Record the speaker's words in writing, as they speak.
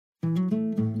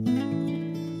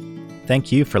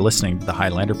Thank you for listening to the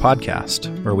Highlander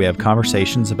Podcast, where we have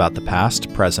conversations about the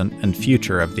past, present, and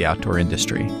future of the outdoor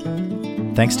industry.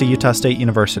 Thanks to Utah State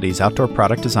University's Outdoor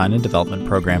Product Design and Development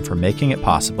program for making it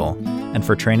possible and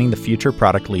for training the future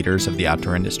product leaders of the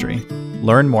outdoor industry.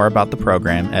 Learn more about the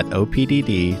program at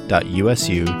opdd.usu.edu.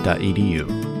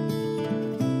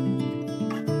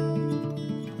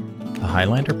 The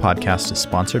Highlander Podcast is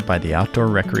sponsored by the Outdoor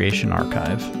Recreation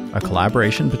Archive, a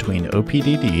collaboration between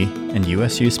OPDD and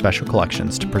USU Special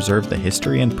Collections to preserve the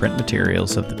history and print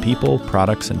materials of the people,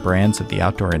 products, and brands of the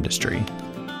outdoor industry.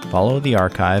 Follow the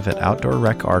archive at Outdoor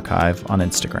Rec Archive on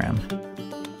Instagram.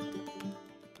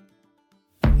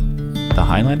 The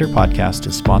Highlander Podcast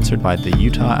is sponsored by the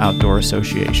Utah Outdoor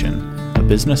Association, a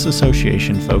business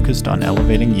association focused on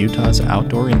elevating Utah's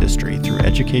outdoor industry through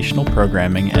educational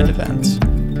programming and events.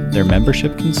 Their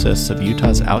membership consists of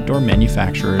Utah's outdoor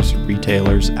manufacturers,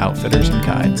 retailers, outfitters, and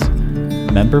guides.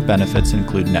 Member benefits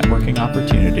include networking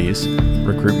opportunities,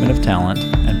 recruitment of talent,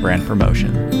 and brand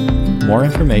promotion. More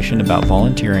information about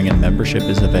volunteering and membership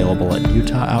is available at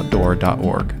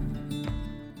utahoutdoor.org.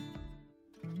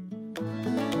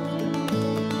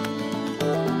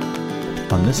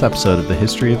 On this episode of The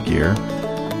History of Gear,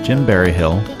 Jim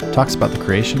Berryhill talks about the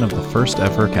creation of the first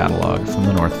ever catalog from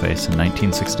the North Face in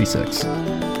 1966.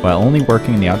 While only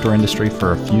working in the outdoor industry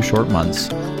for a few short months,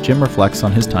 Jim reflects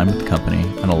on his time with the company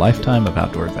and a lifetime of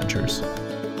outdoor adventures.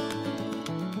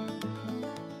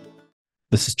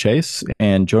 This is Chase,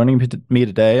 and joining me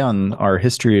today on our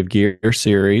History of Gear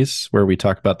series, where we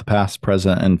talk about the past,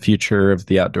 present, and future of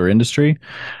the outdoor industry,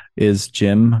 is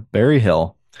Jim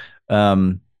Berryhill,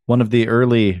 one of the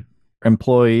early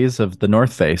employees of the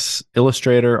North Face,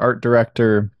 illustrator, art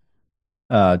director,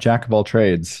 jack of all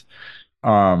trades.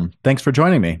 Thanks for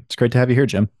joining me. It's great to have you here,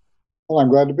 Jim. Well, I'm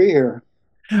glad to be here.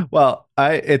 Well,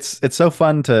 it's so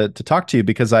fun to talk to you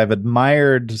because I've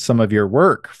admired some of your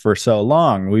work for so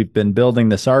long. We've been building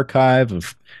this archive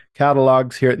of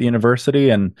catalogs here at the university,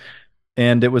 and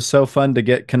it was so fun to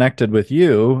get connected with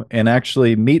you and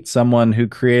actually meet someone who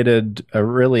created a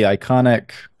really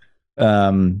iconic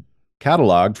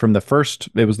catalog from the first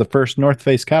North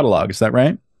Face catalog. Is that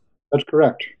right? That's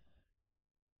correct.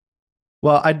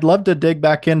 Well, I'd love to dig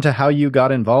back into how you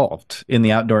got involved in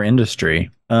the outdoor industry.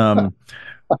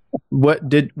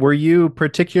 Were you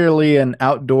particularly an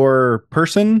outdoor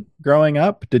person growing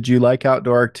up? Did you like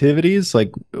outdoor activities?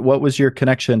 Like, what was your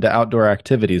connection to outdoor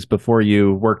activities before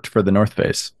you worked for the North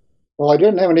Face? Well, I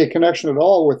didn't have any connection at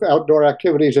all with outdoor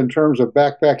activities in terms of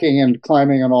backpacking and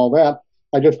climbing and all that.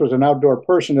 I just was an outdoor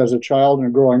person as a child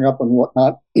and growing up and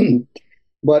whatnot.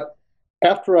 But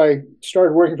after I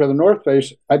started working for the North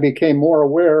Face, I became more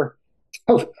aware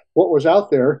of what was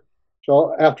out there.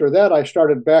 So after that, I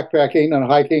started backpacking and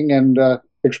hiking and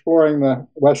exploring the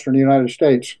Western United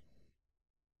States.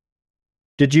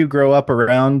 Did you grow up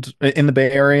around in the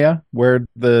Bay Area where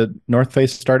the North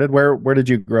Face started? Where did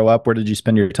you grow up? Where did you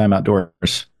spend your time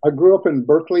outdoors? I grew up in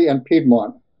Berkeley and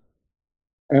Piedmont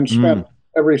and spent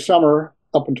every summer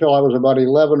up until I was about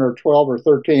 11 or 12 or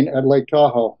 13 at Lake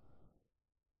Tahoe.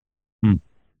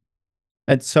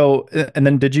 And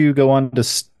then did you go on to,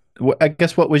 I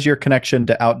guess, what was your connection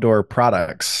to outdoor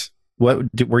products?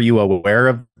 Were you aware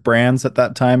of brands at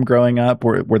that time growing up?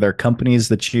 Were there companies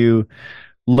that you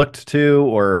looked to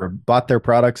or bought their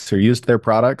products or used their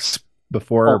products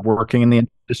before working in the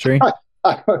industry?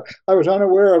 I was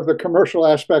unaware of the commercial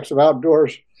aspects of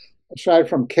outdoors, aside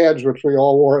from Keds, which we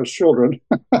all wore as children.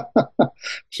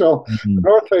 So the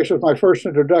North Face was my first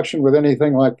introduction with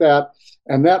anything like that.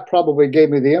 And that probably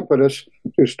gave me the impetus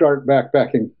to start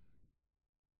backpacking.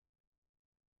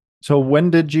 So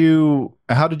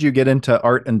how did you get into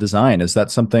art and design? Is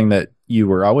that something that you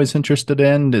were always interested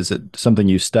in? Is it something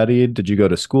you studied? Did you go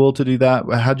to school to do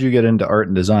that? How did you get into art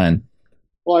and design?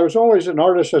 Well, I was always an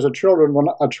artist as a child.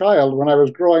 When I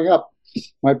was growing up,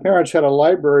 my parents had a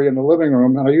library in the living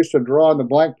room, and I used to draw on the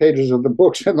blank pages of the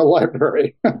books in the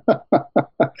library.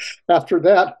 After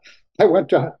that, I went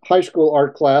to high school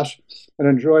art class and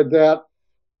enjoyed that.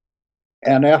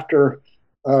 And after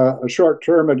a short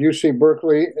term at UC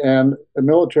Berkeley and the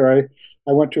military,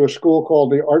 I went to a school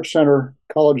called the Art Center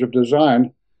College of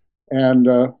Design,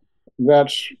 and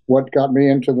that's what got me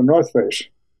into the North Face.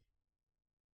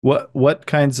 What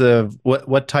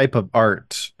type of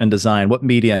art and design? What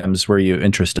mediums were you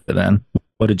interested in?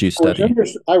 What did you study?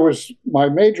 My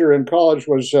major in college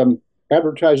was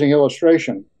advertising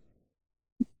illustration.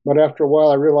 But after a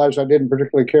while, I realized I didn't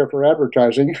particularly care for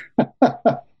advertising.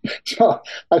 So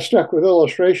I stuck with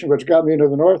illustration, which got me into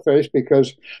the North Face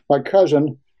because my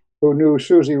cousin, who knew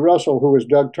Susie Russell, who was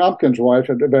Doug Tompkins' wife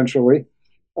eventually,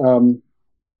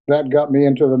 that got me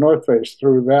into the North Face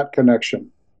through that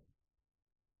connection.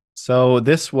 So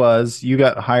this was, you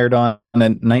got hired on in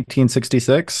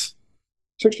 1966,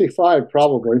 65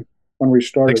 probably when we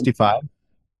started. 65.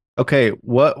 Okay,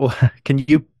 what can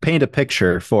you paint a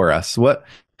picture for us? What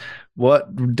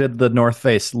did the North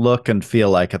Face look and feel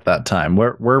like at that time?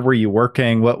 Where were you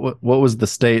working? What was the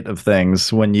state of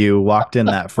things when you walked in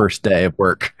that first day of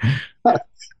work? I,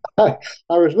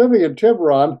 I was living in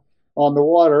Tiburon on the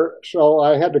water, so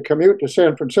I had to commute to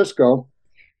San Francisco.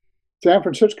 San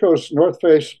Francisco's North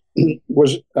Face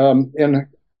was in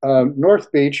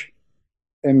North Beach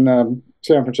in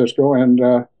San Francisco, and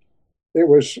it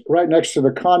was right next to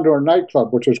the Condor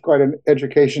nightclub, which was quite an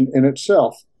education in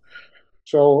itself.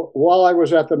 So while I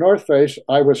was at the North Face,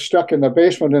 I was stuck in the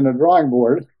basement in a drawing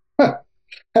board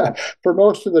for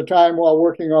most of the time while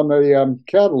working on the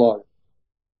catalog.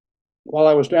 While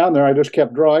I was down there, I just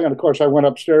kept drawing, and of course, I went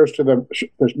upstairs to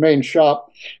this main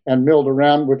shop and milled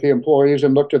around with the employees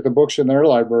and looked at the books in their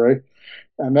library,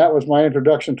 and that was my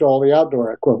introduction to all the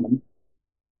outdoor equipment.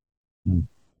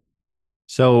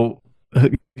 So,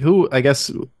 who, I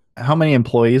guess, how many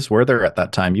employees were there at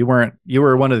that time? You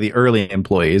were one of the early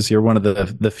employees. You're one of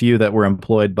the few that were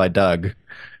employed by Doug.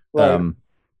 Right. Um,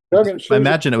 Doug and I Susie,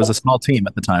 imagine it was a small team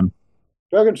at the time.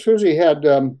 Doug and Susie had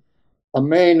a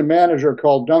main manager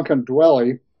called Duncan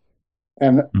Dwelly,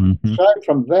 and Mhm. aside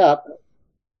from that,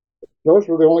 those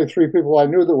were the only three people I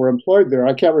knew that were employed there.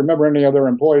 I can't remember any other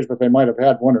employees, but they might have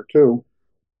had one or two.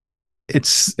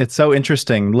 It's so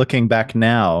interesting looking back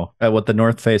now at what the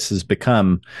North Face has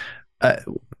become. Uh,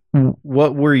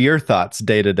 what were your thoughts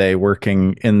day to day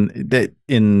working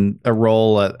in a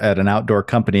role at an outdoor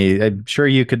company? I'm sure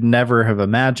you could never have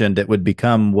imagined it would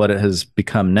become what it has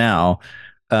become now.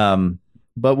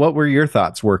 But what were your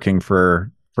thoughts working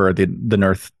for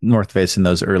the North Face in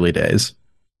those early days?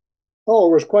 Oh,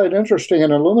 it was quite interesting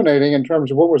and illuminating in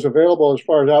terms of what was available as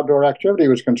far as outdoor activity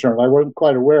was concerned. I wasn't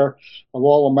quite aware of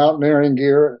all the mountaineering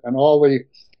gear and all the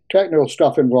technical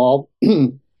stuff involved,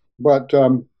 but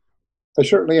I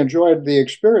certainly enjoyed the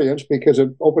experience because it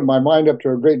opened my mind up to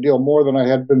a great deal more than I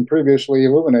had been previously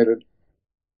illuminated.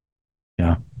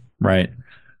 Yeah, right.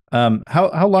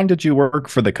 How long did you work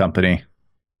for the company?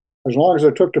 As long as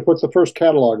it took to put the first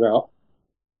catalog out.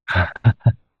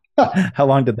 How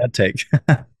long did that take?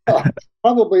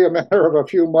 Probably a matter of a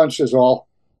few months is all.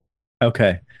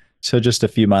 Okay, so just a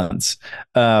few months.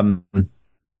 Um,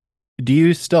 do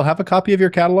you still have a copy of your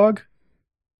catalog?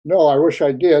 No, I wish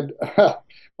I did.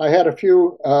 I had a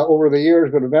few over the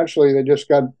years, but eventually they just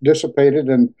got dissipated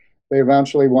and they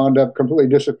eventually wound up completely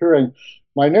disappearing.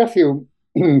 My nephew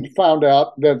found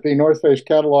out that the North Face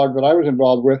catalog that I was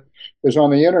involved with is on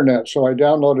the internet, so I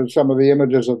downloaded some of the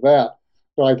images of that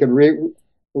so I could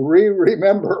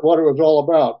remember what it was all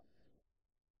about.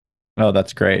 Oh,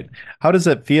 that's great. How does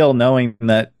it feel knowing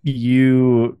that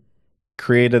you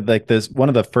created like this one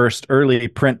of the first early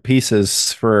print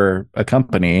pieces for a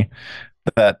company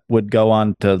that would go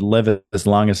on to live as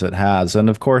long as it has? And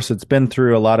of course, it's been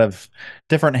through a lot of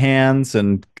different hands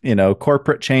and,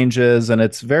 corporate changes, and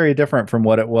it's very different from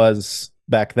what it was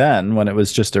back then when it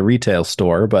was just a retail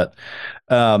store. But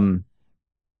um,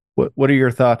 what are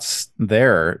your thoughts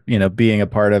there, being a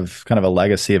part of kind of a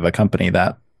legacy of a company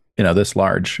that, this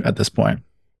large at this point?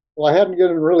 Well, I hadn't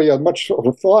given really much of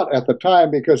a thought at the time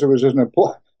because it was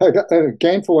a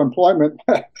gainful employment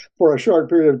for a short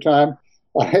period of time.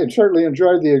 I had certainly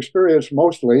enjoyed the experience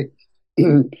mostly,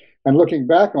 and looking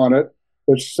back on it,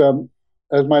 it's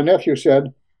as my nephew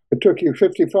said, it took you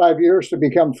 55 years to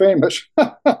become famous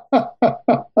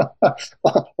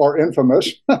or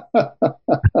infamous.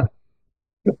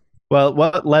 Well,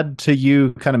 what led to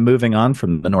you kind of moving on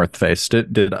from the North Face?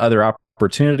 Did other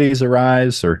opportunities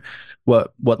arise, or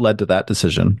what led to that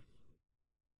decision?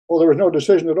 Well, there was no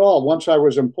decision at all. Once I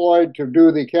was employed to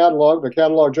do the catalog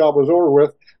job was over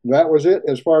with. That was it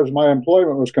as far as my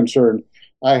employment was concerned.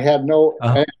 I had no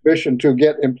Oh, ambition to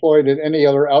get employed in any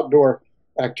other outdoor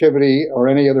activity or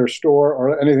any other store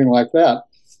or anything like that.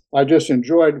 I just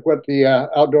enjoyed what the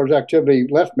outdoors activity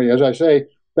left me. As I say,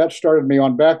 that started me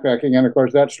on backpacking, and of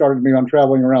course, that started me on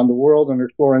traveling around the world and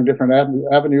exploring different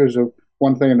avenues of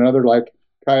one thing and another, like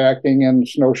kayaking and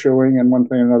snowshoeing and one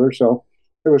thing and another. So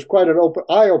it was quite an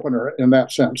eye opener in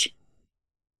that sense.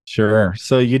 sure.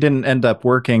 So you didn't end up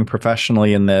working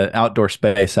professionally in the outdoor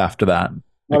space after that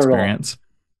Not at all. experience.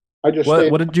 I just What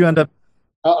stayed. what did you end up?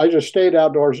 I just stayed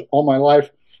outdoors all my life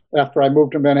after I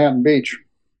moved to Manhattan Beach.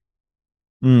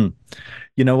 Mm,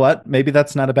 you know what? Maybe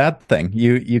that's not a bad thing.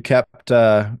 You kept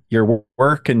your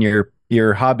work and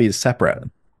your hobbies separate.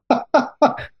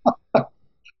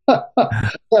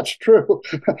 That's true.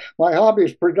 My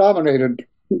hobbies predominated.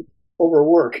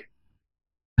 overwork.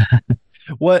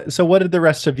 What did the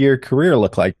rest of your career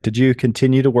look like? Did you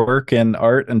continue to work in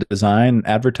art and design,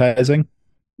 advertising?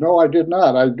 No, I did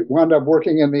not. I wound up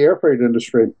working in the air freight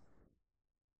industry.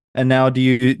 And now do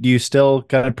you still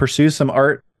kind of pursue some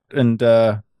art and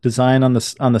design on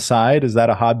the side? Is that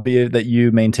a hobby that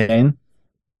you maintain?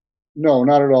 No,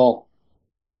 not at all.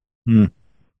 Hmm.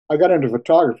 I got into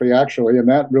photography actually, and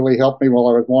that really helped me while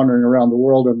I was wandering around the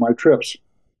world in my trips.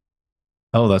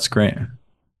 Oh, that's great.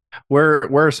 Where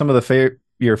are some of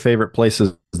your favorite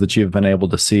places that you've been able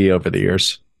to see over the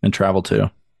years and travel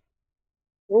to?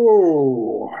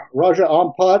 Oh, Raja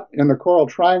Ampat in the Coral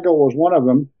Triangle was one of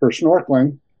them for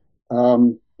snorkeling.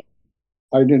 Um,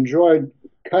 I'd enjoyed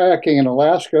kayaking in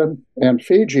Alaska and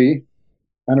Fiji,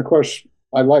 and of course,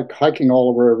 I like hiking all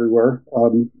over everywhere.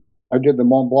 I did the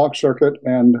Mont Blanc circuit,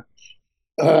 and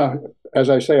uh, as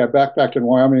I say, I backpacked in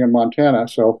Wyoming and Montana.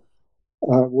 So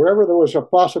wherever there was a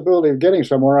possibility of getting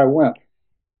somewhere, I went.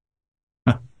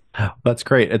 That's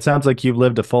great. It sounds like you've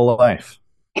lived a full life.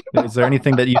 Is there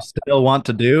anything that you still want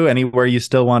to do? Anywhere you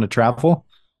still want to travel?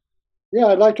 Yeah,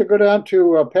 I'd like to go down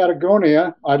to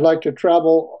Patagonia. I'd like to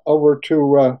travel over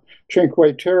to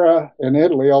Cinque Terre in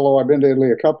Italy, although I've been to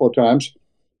Italy a couple of times.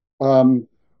 Um,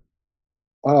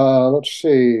 let's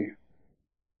see.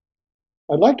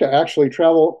 I'd like to actually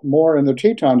travel more in the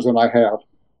Tetons than I have.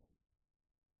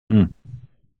 Hmm.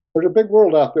 There's a big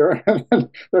world out there, and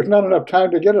there's not enough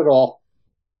time to get it all.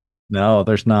 No,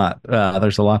 there's not.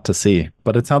 There's a lot to see,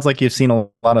 but it sounds like you've seen a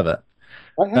lot of it.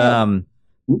 I have Um,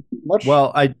 much,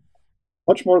 well, I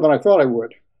much more than I thought I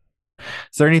would.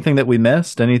 Is there anything that we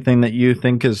missed? Anything that you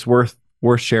think is worth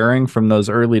sharing from those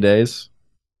early days?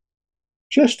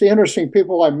 Just the interesting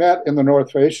people I met in the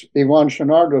North Face. Yvonne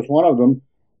Chenard was one of them,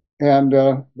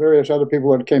 and various other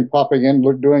people that came popping in,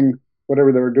 doing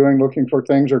whatever they were doing, looking for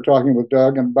things or talking with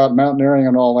Doug and about mountaineering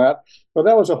and all that. So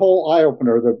that was a whole eye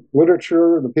opener. The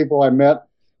literature, the people I met,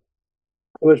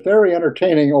 it was very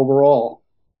entertaining overall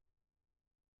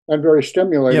and very Yeah,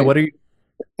 stimulating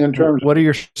in terms. what are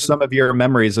your some of your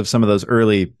memories of some of those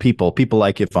early people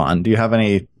like Yvonne? Do you have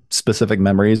any specific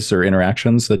memories or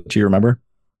interactions that you remember?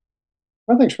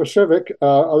 Nothing specific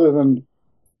other than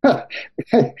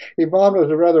Yvonne was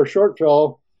a rather short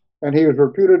fellow, and he was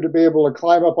reputed to be able to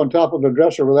climb up on top of the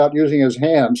dresser without using his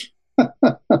hands,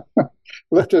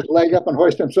 lift his leg up and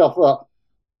hoist himself up.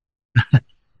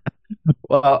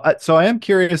 Well, so I am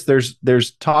curious.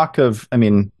 There's talk of, I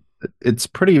mean, it's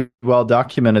pretty well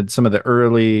documented some of the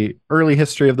early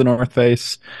history of the North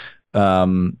Face.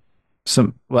 Well,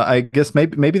 I guess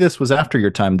maybe this was after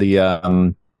your time.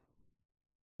 The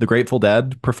Grateful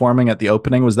Dead performing at the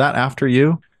opening, was that after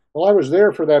you? Well, I was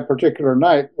there for that particular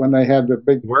night when they had the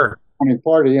big Were.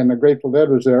 party, and the Grateful Dead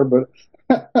was there. But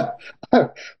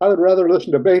I would rather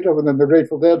listen to Beethoven than the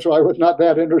Grateful Dead, so I was not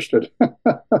that interested.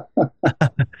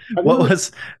 What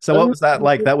was what was that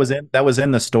like? That was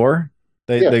in the store.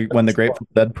 Yeah, They when the Grateful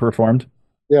Dead performed.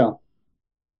 yeah.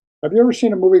 Have you ever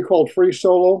seen a movie called Free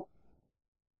Solo?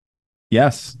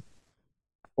 Yes.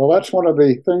 Well, that's one of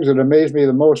the things that amazed me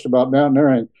the most about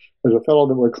mountaineering, is a fellow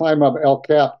that would climb up El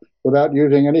Cap without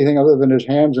using anything other than his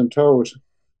hands and toes.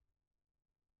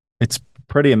 It's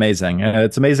pretty amazing.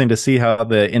 It's amazing to see how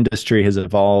the industry has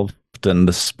evolved and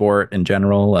the sport in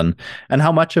general, and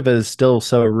how much of it is still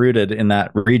so rooted in that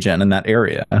region, in that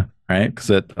area, right? Because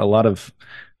a lot of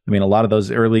those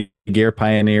early gear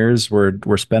pioneers were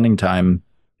spending time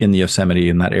in the Yosemite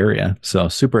in that area, so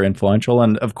super influential,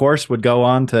 and of course would go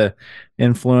on to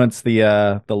influence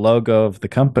the logo of the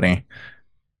company.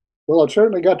 Well, it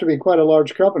certainly got to be quite a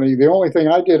large company. The only thing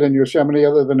I did in Yosemite,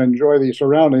 other than enjoy the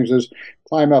surroundings, is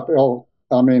climb up Half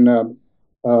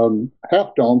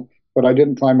Dome, but I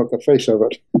didn't climb up the face of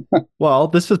it. Well,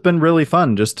 this has been really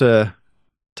fun just to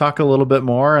talk a little bit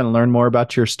more and learn more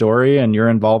about your story and your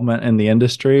involvement in the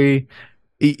industry.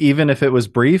 Even if it was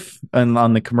brief and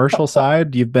on the commercial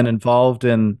side, you've been involved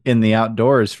in the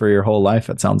outdoors for your whole life,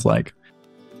 it sounds like.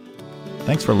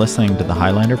 Thanks for listening to the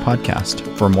Highlander podcast.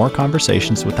 For more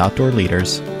conversations with outdoor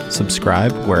leaders,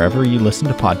 subscribe wherever you listen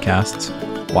to podcasts,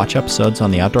 watch episodes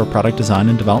on the Outdoor Product Design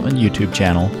and Development YouTube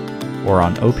channel, or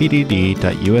on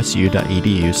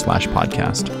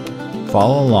opdd.usu.edu/podcast.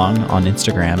 Follow along on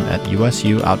Instagram at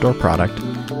USU Outdoor Product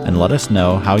and let us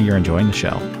know how you're enjoying the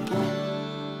show.